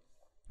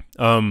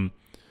 And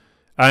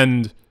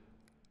I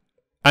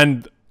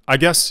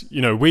guess,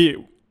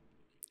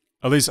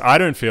 at least I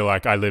don't feel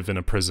like I live in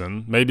a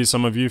prison. Maybe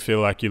some of you feel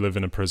like you live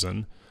in a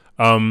prison.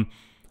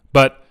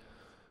 But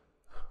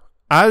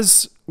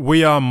as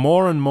we are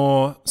more and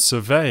more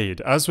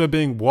surveyed, as we're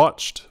being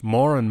watched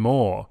more and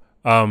more,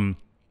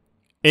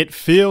 it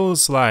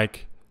feels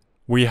like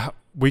we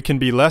can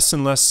be less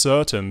and less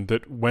certain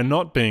that we're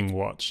not being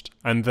watched,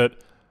 and that,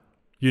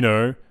 you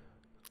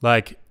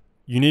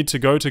need to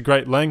go to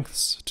great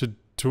lengths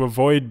to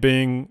avoid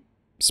being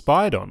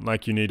spied on.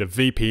 Like, you need a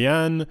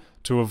VPN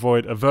to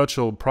avoid a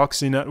virtual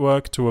proxy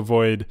network, to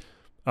avoid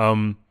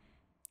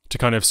to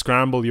kind of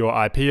scramble your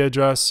IP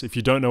address. If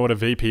you don't know what a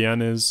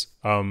VPN is,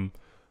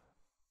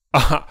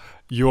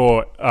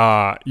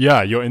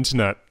 your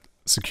internet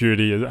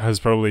security has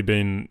probably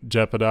been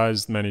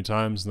jeopardized many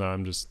times. No,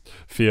 I'm just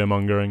fear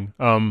mongering.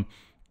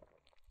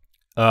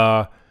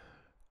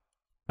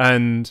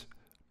 And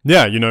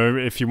yeah, you know,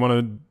 if you want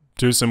to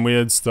do some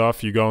weird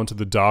stuff, you go onto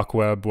the dark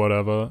web,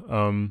 whatever,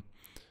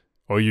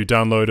 or you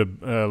download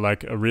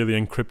a really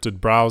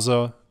encrypted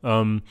browser.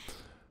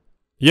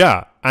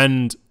 Yeah,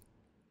 and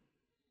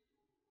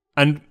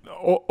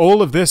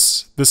all of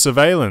this, the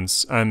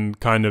surveillance and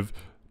kind of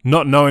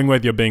not knowing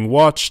whether you're being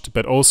watched,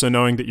 but also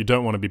knowing that you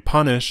don't want to be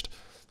punished,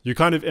 you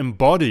kind of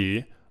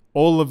embody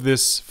all of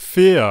this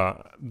fear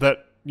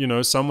that, you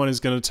know, someone is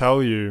going to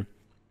tell you,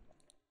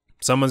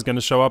 someone's going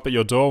to show up at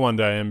your door one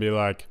day and be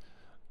like,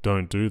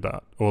 don't do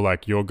that, or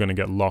like you're going to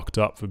get locked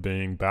up for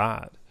being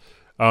bad.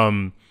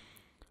 And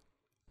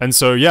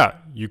so, yeah,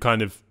 you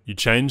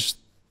change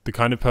the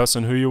kind of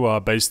person who you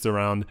are based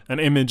around an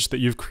image that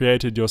you've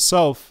created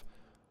yourself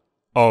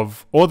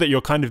of, or that you're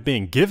kind of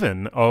being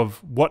given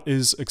of what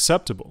is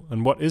acceptable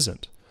and what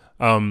isn't.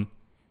 And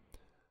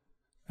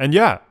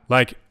yeah,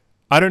 like,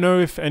 I don't know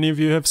if any of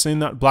you have seen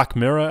that Black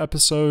Mirror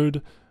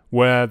episode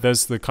where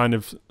there's the kind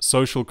of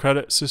social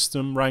credit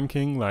system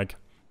ranking, like,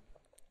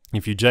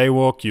 if you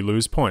jaywalk, you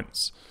lose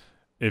points.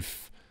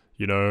 If,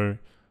 you know,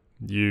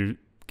 you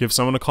give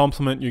someone a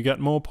compliment, you get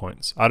more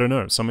points. I don't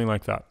know, something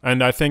like that.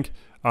 And I think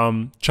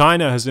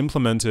China has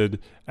implemented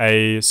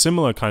a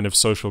similar kind of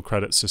social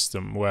credit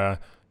system where,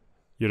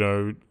 you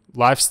know,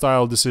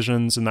 lifestyle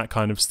decisions and that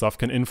kind of stuff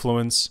can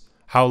influence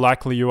how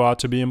likely you are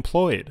to be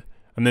employed.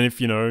 And then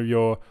if, you know,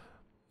 you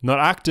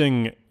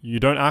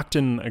don't act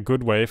in a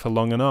good way for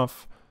long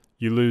enough,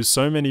 you lose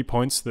so many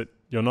points that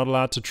you're not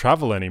allowed to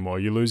travel anymore.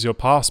 You lose your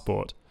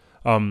passport.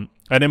 And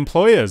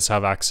employers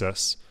have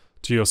access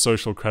to your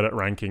social credit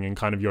ranking and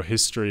kind of your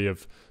history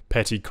of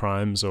petty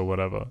crimes or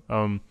whatever.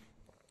 And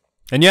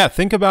yeah,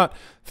 think about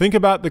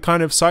the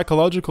kind of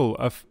psychological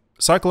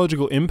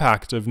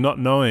impact of not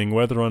knowing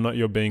whether or not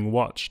you're being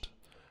watched.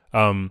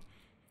 And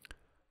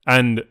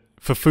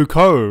for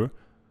Foucault,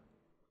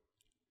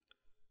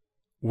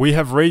 we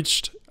have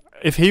reached,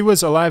 if he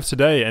was alive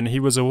today and he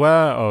was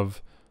aware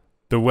of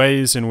the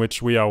ways in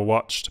which we are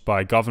watched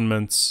by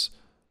governments,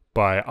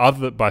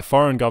 by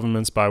foreign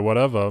governments, by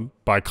whatever,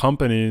 by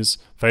companies,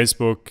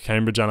 Facebook,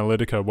 Cambridge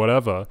Analytica,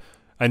 whatever,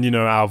 and, you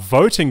know, our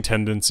voting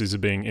tendencies are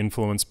being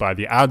influenced by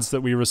the ads that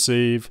we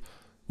receive.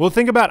 Well,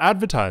 think about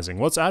advertising.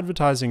 What's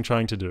advertising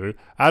trying to do?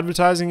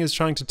 Advertising is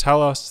trying to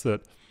tell us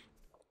that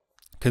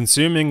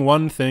consuming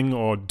one thing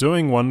or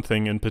doing one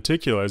thing in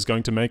particular is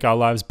going to make our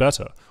lives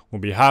better. We'll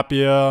be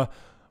happier,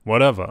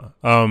 whatever.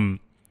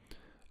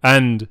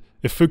 And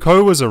if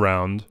Foucault was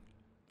around,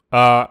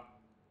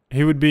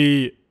 he would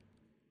be,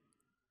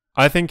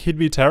 I think he'd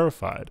be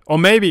terrified. Or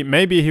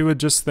maybe he would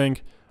just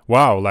think,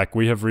 wow, like,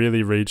 we have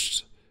really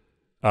reached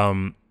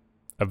a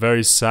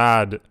very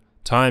sad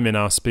time in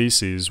our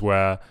species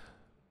where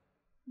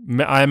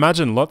I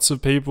imagine lots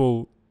of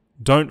people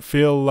don't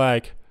feel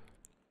like...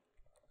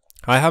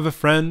 I have a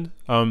friend,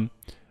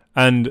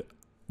 and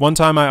one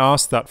time I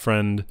asked that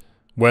friend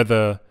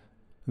whether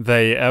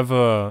they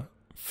ever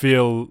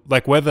feel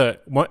like, whether,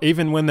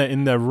 even when they're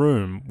in their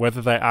room,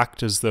 whether they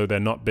act as though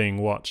they're not being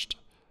watched.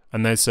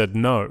 And they said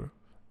no.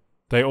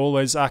 They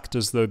always act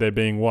as though they're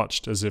being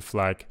watched, as if,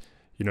 like,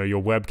 you know,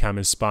 your webcam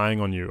is spying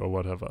on you or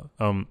whatever.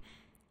 And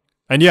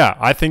yeah,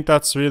 I think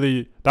that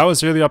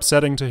was really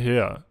upsetting to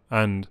hear.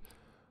 And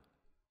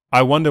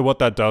I wonder what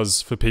that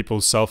does for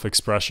people's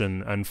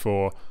self-expression and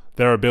for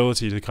their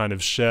ability to kind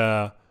of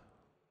share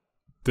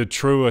the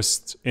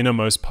truest,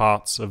 innermost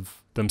parts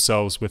of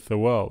themselves with the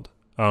world.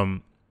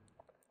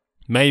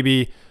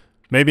 Maybe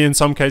in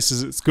some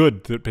cases it's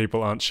good that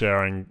people aren't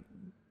sharing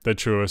their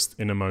truest,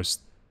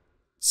 innermost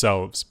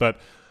selves. But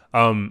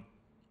I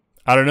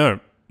don't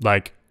know.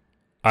 Like,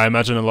 I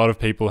imagine a lot of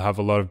people have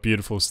a lot of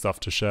beautiful stuff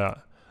to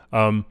share.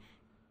 So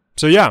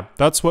yeah,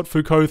 that's what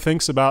Foucault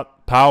thinks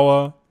about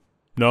power,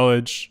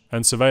 knowledge,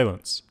 and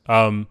surveillance.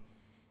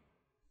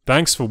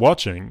 Thanks for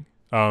watching.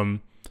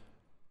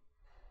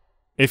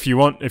 If you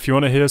want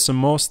to hear some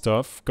more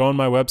stuff, go on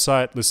my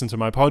website, listen to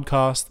my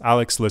podcast,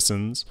 ALEKS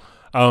Listens.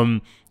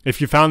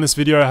 If you found this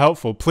video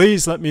helpful,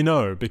 please let me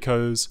know,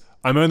 because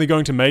I'm only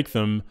going to make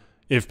them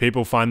if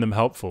people find them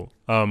helpful.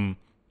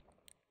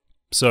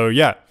 So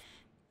yeah,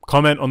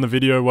 comment on the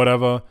video,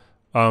 whatever.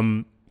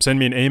 Send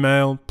me an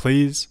email,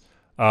 please.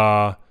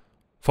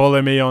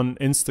 Follow me on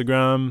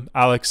Instagram,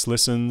 ALEKS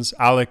Listens,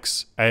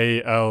 Alex,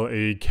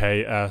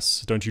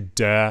 A-L-E-K-S. Don't you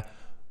dare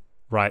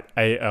write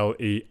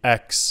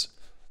A-L-E-X.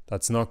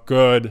 That's not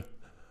good.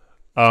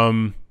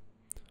 Yeah,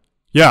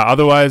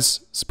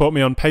 otherwise, support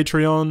me on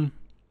Patreon.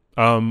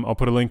 I'll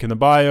put a link in the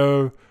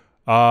bio.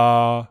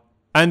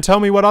 And tell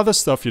me what other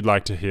stuff you'd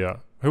like to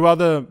hear.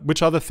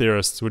 Which other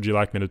theorists would you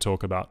like me to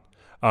talk about?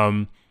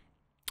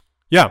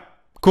 Yeah,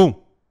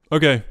 cool.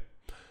 Okay.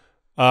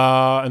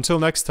 Until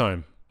next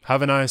time,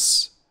 have a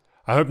nice...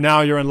 I hope now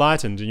you're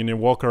enlightened and you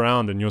walk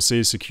around and you'll see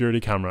a security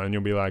camera and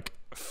you'll be like,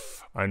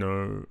 I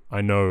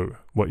know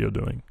what you're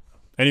doing.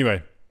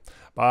 Anyway,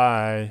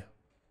 bye.